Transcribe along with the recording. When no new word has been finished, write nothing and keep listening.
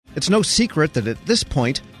It's no secret that at this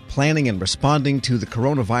point, planning and responding to the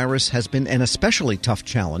coronavirus has been an especially tough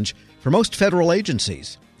challenge for most federal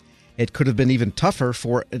agencies. It could have been even tougher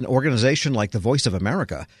for an organization like the Voice of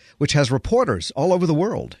America, which has reporters all over the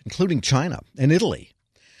world, including China and Italy.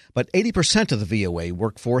 But 80% of the VOA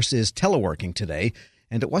workforce is teleworking today,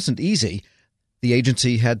 and it wasn't easy. The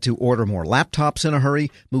agency had to order more laptops in a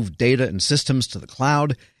hurry, move data and systems to the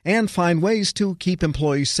cloud, and find ways to keep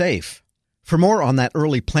employees safe. For more on that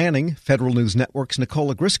early planning, Federal News Network's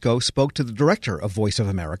Nicola Grisco spoke to the director of Voice of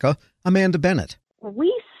America, Amanda Bennett.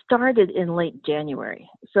 We started in late January,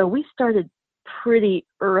 so we started pretty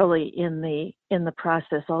early in the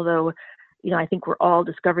process. Although, I think we're all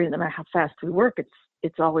discovering no matter how fast we work,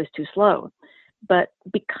 it's always too slow. But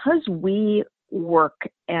because we work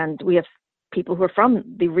and we have people who are from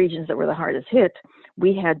the regions that were the hardest hit,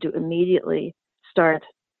 we had to immediately start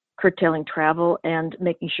curtailing travel and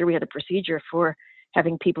making sure we had a procedure for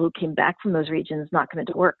having people who came back from those regions not come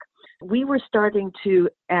into work. We were starting to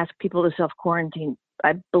ask people to self-quarantine,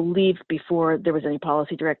 I believe, before there was any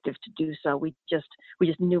policy directive to do so. We just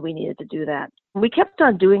knew we needed to do that. We kept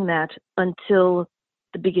on doing that until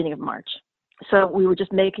the beginning of March. So we were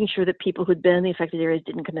just making sure that people who'd been in the affected areas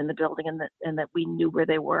didn't come in the building and that we knew where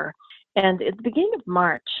they were. And at the beginning of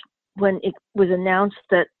March, when it was announced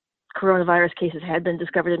that coronavirus cases had been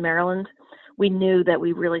discovered in Maryland, we knew that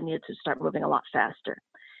we really needed to start moving a lot faster.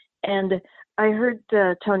 And I heard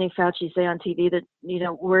Tony Fauci say on TV that,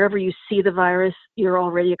 wherever you see the virus, you're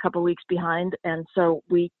already a couple weeks behind. And so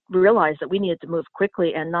we realized that we needed to move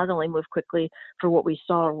quickly, and not only move quickly for what we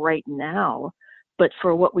saw right now, but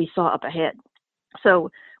for what we saw up ahead. So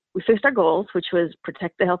we fixed our goals, which was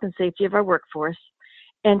protect the health and safety of our workforce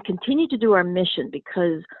and continue to do our mission,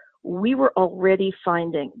 because we were already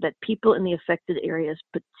finding that people in the affected areas,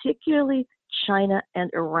 particularly China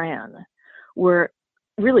and Iran, were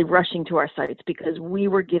really rushing to our sites because we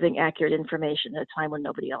were giving accurate information at a time when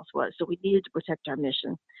nobody else was. So we needed to protect our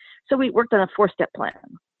mission. So we worked on a 4-step plan,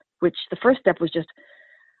 which the first step was just,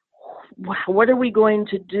 what are we going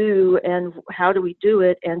to do and how do we do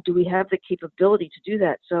it? And do we have the capability to do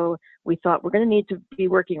that? So we thought, we're going to need to be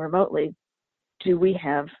working remotely. Do we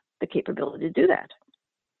have the capability to do that?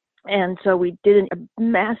 And so we did a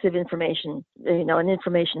massive information, an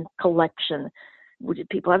information collection. Did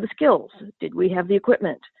people have the skills? Did we have the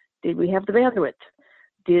equipment? Did we have the bandwidth?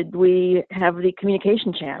 Did we have the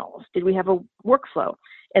communication channels? Did we have a workflow?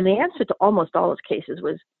 And the answer to almost all those cases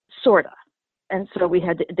was sorta. And so we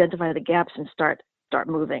had to identify the gaps and start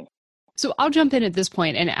moving. So I'll jump in at this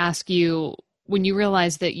point and ask you, when you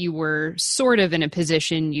realized that you were sort of in a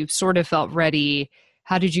position, you sort of felt ready,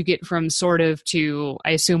 how did you get from sort of to,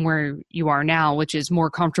 I assume, where you are now, which is more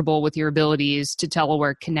comfortable with your abilities to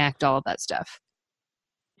telework, connect, all of that stuff?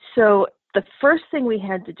 So the first thing we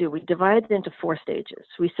had to do, we divided it into 4 stages.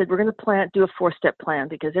 We said we're going to do a 4-step plan,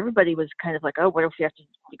 because everybody was kind of like, oh, what if we have to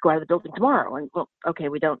go out of the building tomorrow? And well, okay,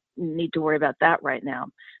 we don't need to worry about that right now.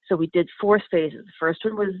 So we did 4 phases. The first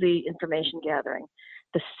one was the information gathering.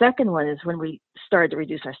 The second one is when we started to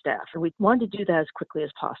reduce our staff, and we wanted to do that as quickly as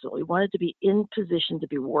possible. We wanted to be in position to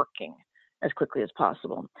be working as quickly as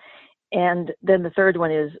possible. And then the third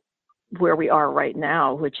one is where we are right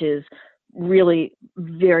now, which is really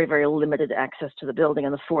very, very limited access to the building.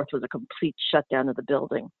 And the fourth was a complete shutdown of the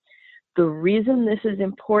building. The reason this is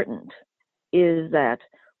important is that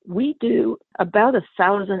we do about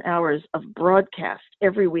 1,000 hours of broadcast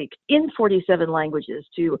every week in 47 languages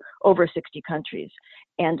to over 60 countries.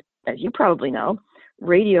 And as you probably know,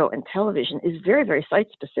 radio and television is very, very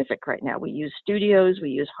site-specific right now. We use studios, we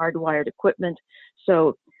use hardwired equipment.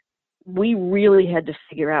 So we really had to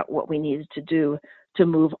figure out what we needed to do to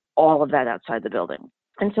move all of that outside the building.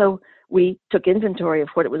 And so we took inventory of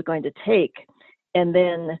what it was going to take. And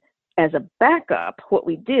then as a backup, what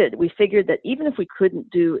we did, we figured that even if we couldn't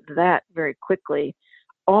do that very quickly,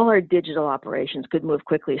 all our digital operations could move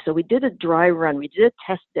quickly. So we did a dry run. We did a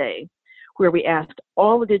test day where we asked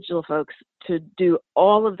all the digital folks to do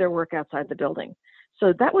all of their work outside the building.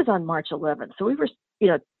 So that was on March 11th. So we were,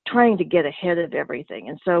 trying to get ahead of everything.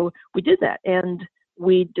 And so we did that. And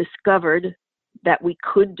we discovered that we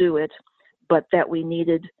could do it, but that we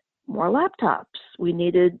needed more laptops. We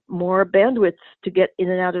needed more bandwidth to get in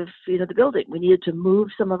and out of the building. We needed to move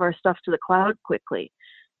some of our stuff to the cloud quickly.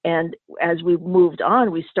 And as we moved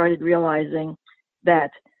on, we started realizing that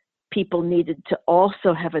people needed to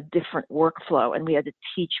also have a different workflow, and we had to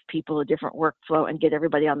teach people a different workflow and get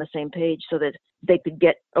everybody on the same page so that they could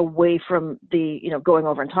get away from the, going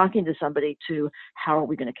over and talking to somebody to how are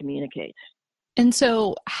we going to communicate. And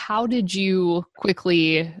so how did you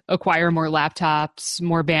quickly acquire more laptops,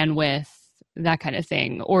 more bandwidth? that kind of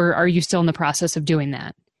thing? Or are you still in the process of doing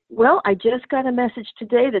that? Well, I just got a message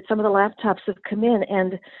today that some of the laptops have come in.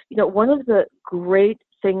 And, one of the great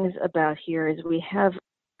things about here is we have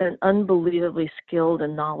an unbelievably skilled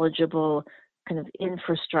and knowledgeable kind of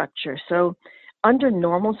infrastructure. So under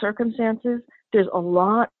normal circumstances, there's a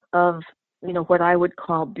lot of, what I would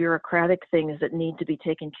call bureaucratic things that need to be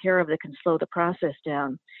taken care of that can slow the process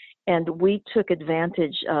down. And we took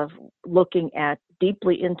advantage of looking at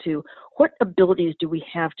deeply into what abilities do we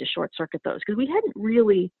have to short circuit those? Because we hadn't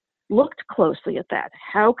really looked closely at that.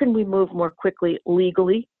 How can we move more quickly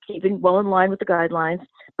legally, keeping well in line with the guidelines,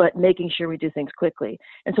 but making sure we do things quickly?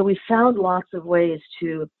 And so we found lots of ways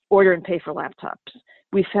to order and pay for laptops.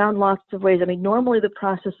 We found lots of ways. Normally the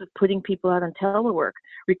process of putting people out on telework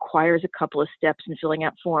requires a couple of steps in filling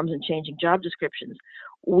out forms and changing job descriptions.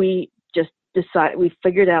 We just we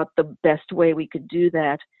figured out the best way we could do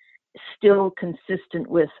that, still consistent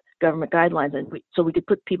with government guidelines, and so we could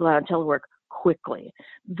put people out on telework quickly.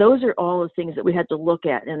 Those are all the things that we had to look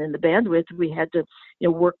at. And in the bandwidth, we had to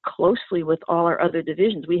work closely with all our other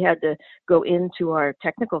divisions. We had to go into our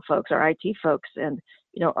technical folks, our IT folks, and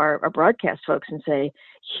our broadcast folks and say,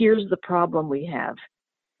 here's the problem we have.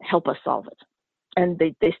 Help us solve it. And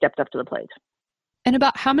they stepped up to the plate. And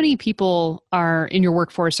about how many people are in your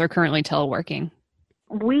workforce are currently teleworking?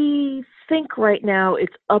 We think right now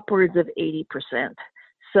it's upwards of 80%.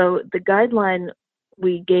 So the guideline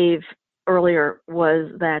we gave earlier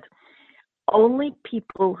was that only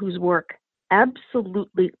people whose work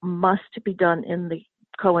absolutely must be done in the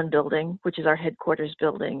Cohen building, which is our headquarters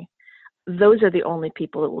building, those are the only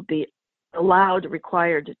people that will be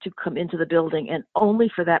required to come into the building, and only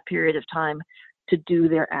for that period of time to do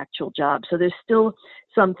their actual job. So there's still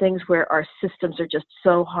some things where our systems are just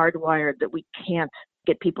so hardwired that we can't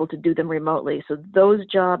get people to do them remotely. So those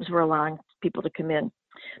jobs we're allowing people to come in.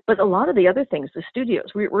 But a lot of the other things, the studios,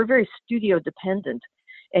 we're very studio dependent,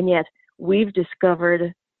 and yet we've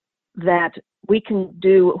discovered that we can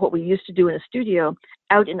do what we used to do in a studio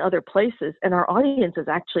out in other places, and our audiences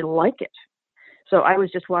actually like it. So I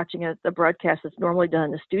was just watching a broadcast that's normally done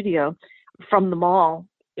in the studio from the mall,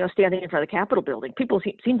 standing in front of the Capitol building. People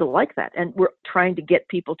seem to like that, and we're trying to get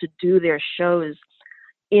people to do their shows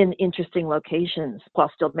in interesting locations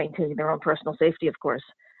while still maintaining their own personal safety, of course.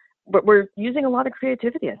 But we're using a lot of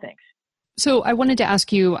creativity, I think. So I wanted to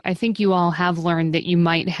ask you, I think you all have learned that you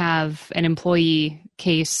might have an employee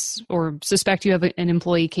case or suspect you have an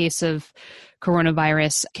employee case of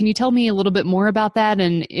coronavirus. Can you tell me a little bit more about that?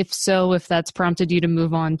 And if so, if that's prompted you to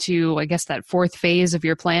move on to, I guess, that fourth phase of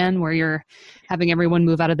your plan where you're having everyone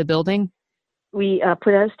move out of the building? We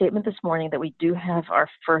put out a statement this morning that we do have our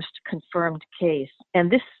first confirmed case. And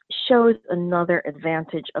this shows another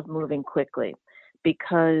advantage of moving quickly,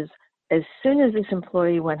 because as soon as this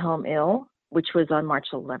employee went home ill, which was on March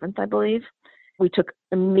 11th, I believe, we took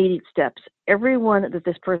immediate steps. Everyone that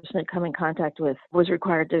this person had come in contact with was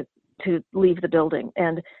required to leave the building,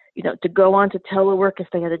 and to go on to telework if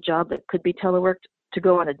they had a job that could be teleworked, to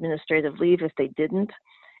go on administrative leave if they didn't.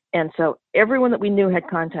 And so everyone that we knew had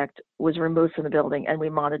contact was removed from the building, and we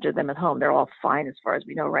monitored them at home. They're all fine as far as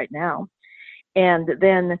we know right now. And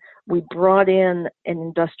then we brought in an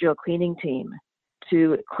industrial cleaning team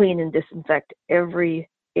to clean and disinfect every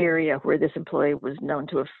area where this employee was known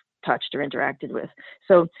to have touched or interacted with.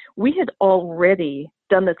 So we had already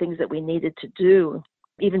done the things that we needed to do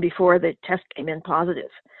even before the test came in positive.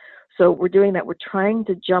 So we're doing that. We're trying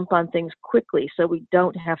to jump on things quickly so we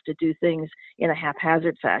don't have to do things in a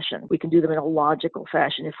haphazard fashion. We can do them in a logical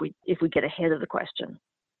fashion if we get ahead of the question.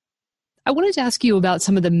 I wanted to ask you about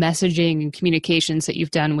some of the messaging and communications that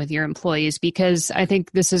you've done with your employees, because I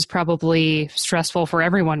think this is probably stressful for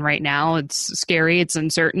everyone right now. It's scary, it's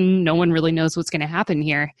uncertain, no one really knows what's going to happen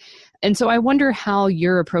here. And so I wonder how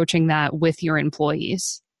you're approaching that with your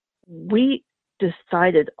employees. We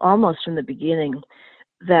decided almost from the beginning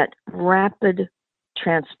that rapid,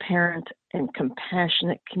 transparent, and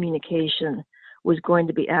compassionate communication was going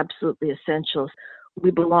to be absolutely essential. We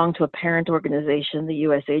belong to a parent organization, the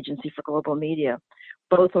U.S. Agency for Global Media.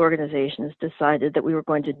 Both organizations decided that we were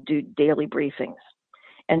going to do daily briefings.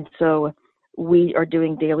 And so we are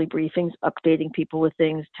doing daily briefings, updating people with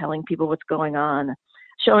things, telling people what's going on,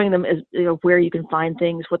 showing them where you can find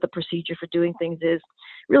things, what the procedure for doing things is,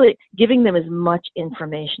 really giving them as much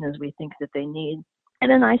information as we think that they need. And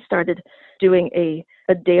then I started doing a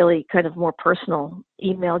daily kind of more personal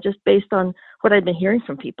email just based on what I'd been hearing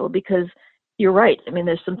from people, because you're right. I mean,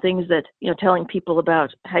 there's some things that, telling people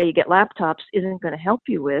about how you get laptops isn't going to help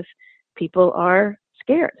you with. People are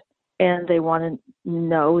scared, and they want to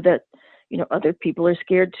know that, other people are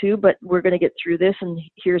scared too, but we're going to get through this, and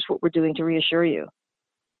here's what we're doing to reassure you.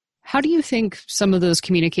 How do you think some of those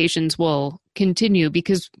communications will continue?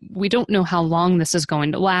 Because we don't know how long this is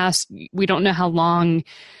going to last. We don't know how long,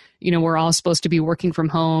 we're all supposed to be working from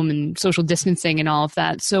home and social distancing and all of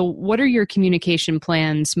that. So what are your communication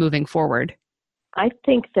plans moving forward? I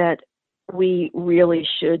think that we really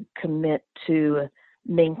should commit to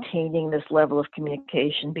maintaining this level of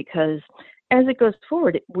communication, because as it goes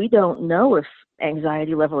forward, we don't know if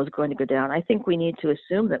anxiety level is going to go down. I think we need to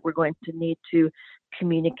assume that we're going to need to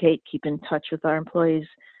communicate, keep in touch with our employees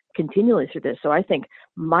continually through this. So I think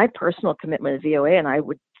my personal commitment at VOA, and I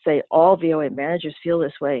would say all VOA managers feel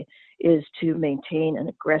this way, is to maintain an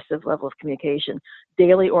aggressive level of communication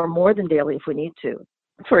daily or more than daily if we need to.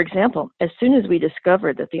 For example, as soon as we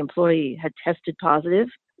discovered that the employee had tested positive,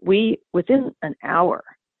 we, within an hour,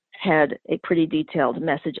 had a pretty detailed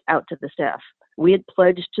message out to the staff. We had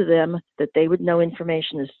pledged to them that they would know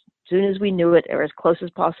information as soon as we knew it, or as close as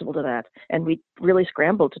possible to that. And we really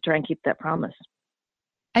scrambled to try and keep that promise.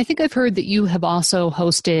 I think I've heard that you have also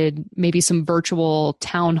hosted maybe some virtual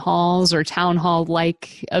town halls or town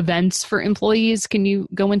hall-like events for employees. Can you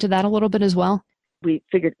go into that a little bit as well? We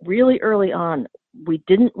figured really early on, we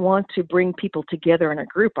didn't want to bring people together in a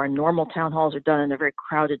group. Our normal town halls are done in a very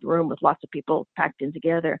crowded room with lots of people packed in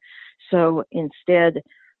together. So instead,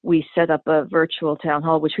 we set up a virtual town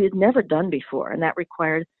hall, which we had never done before. And that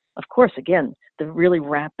required, of course, again, the really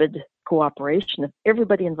rapid cooperation of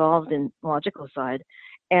everybody involved in the logical side.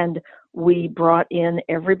 And we brought in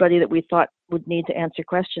everybody that we thought would need to answer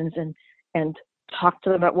questions and talked to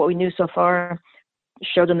them about what we knew so far,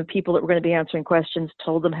 showed them the people that were going to be answering questions,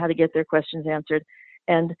 told them how to get their questions answered,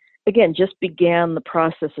 and again, just began the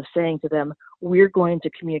process of saying to them, we're going to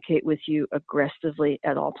communicate with you aggressively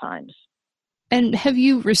at all times. And have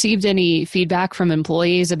you received any feedback from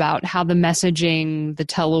employees about how the messaging, the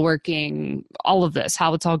teleworking, all of this,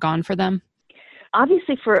 how it's all gone for them?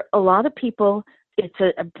 Obviously, for a lot of people, it's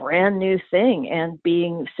a brand new thing, and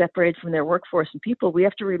being separated from their workforce and people, we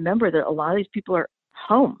have to remember that a lot of these people are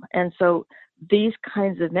home. And so these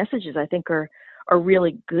kinds of messages, I think, are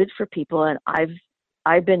really good for people. And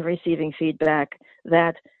I've been receiving feedback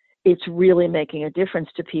that it's really making a difference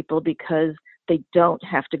to people, because they don't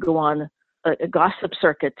have to go on a gossip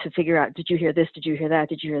circuit to figure out, did you hear this? Did you hear that?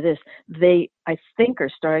 Did you hear this? They, I think,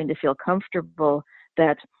 are starting to feel comfortable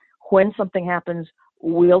that when something happens,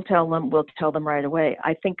 we'll tell them right away.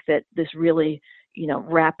 I think that this really,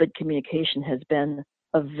 rapid communication has been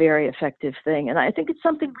a very effective thing. And I think it's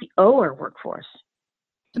something we owe our workforce.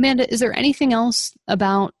 Amanda, is there anything else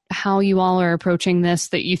about how you all are approaching this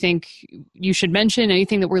that you think you should mention?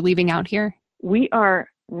 Anything that we're leaving out here? We are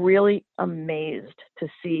really amazed to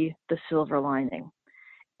see the silver lining.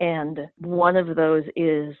 And one of those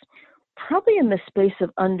is probably in the space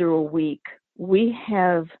of under a week, we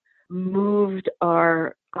have moved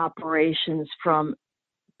our operations from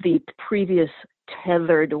the previous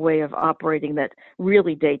tethered way of operating that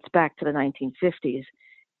really dates back to the 1950s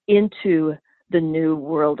into the new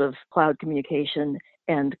world of cloud communication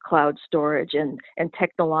and cloud storage and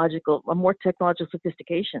a more technological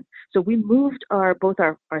sophistication. So we moved both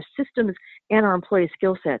our systems and our employee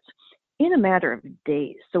skill sets in a matter of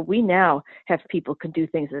days. So we now have people can do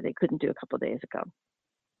things that they couldn't do a couple of days ago.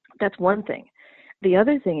 That's one thing. The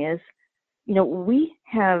other thing is, we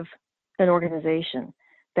have an organization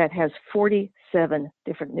that has 47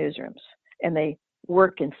 different newsrooms, and they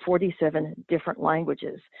work in 47 different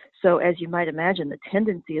languages. So as you might imagine, the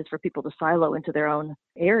tendency is for people to silo into their own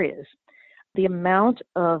areas. The amount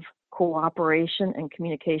of cooperation and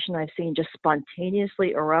communication I've seen just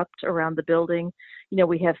spontaneously erupt around the building.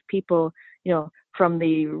 We have people, from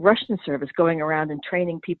the Russian service going around and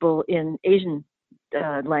training people in Asian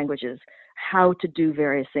languages how to do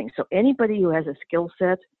various things. So anybody who has a skill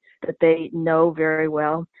set that they know very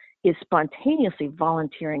well is spontaneously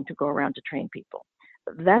volunteering to go around to train people.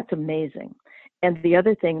 That's amazing. And the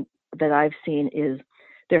other thing that I've seen is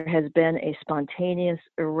there has been a spontaneous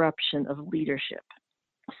eruption of leadership.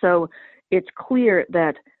 So it's clear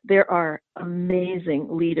that there are amazing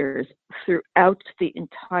leaders throughout the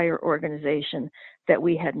entire organization that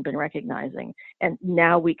we hadn't been recognizing. And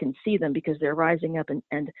now we can see them because they're rising up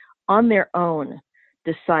and on their own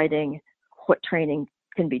deciding what training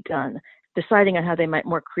can be done, deciding on how they might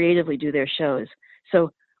more creatively do their shows.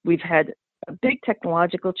 So we've had a big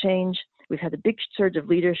technological change. We've had a big surge of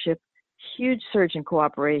leadership, huge surge in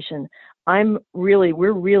cooperation.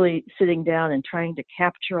 We're really sitting down and trying to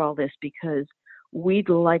capture all this because we'd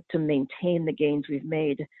like to maintain the gains we've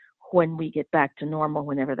made when we get back to normal,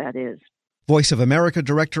 whenever that is. Voice of America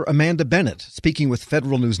director Amanda Bennett speaking with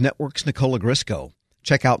Federal News Network's Nicola Grisco.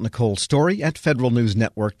 Check out Nicole's story at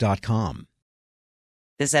federalnewsnetwork.com.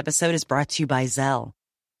 This episode is brought to you by Zelle.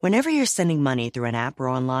 Whenever you're sending money through an app or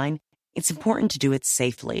online, it's important to do it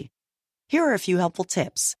safely. Here are a few helpful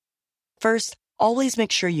tips. First, always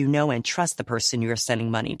make sure you know and trust the person you are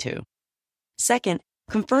sending money to. Second,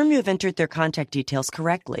 confirm you have entered their contact details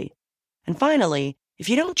correctly. And finally, if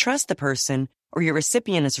you don't trust the person or your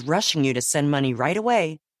recipient is rushing you to send money right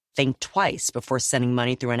away, think twice before sending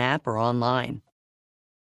money through an app or online.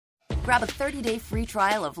 Grab a 30-day free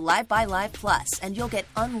trial of Live by Live Plus, and you'll get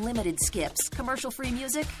unlimited skips, commercial-free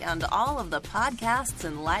music, and all of the podcasts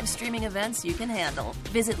and live streaming events you can handle.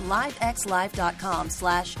 Visit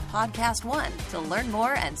livexlive.com/podcast1 to learn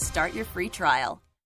more and start your free trial.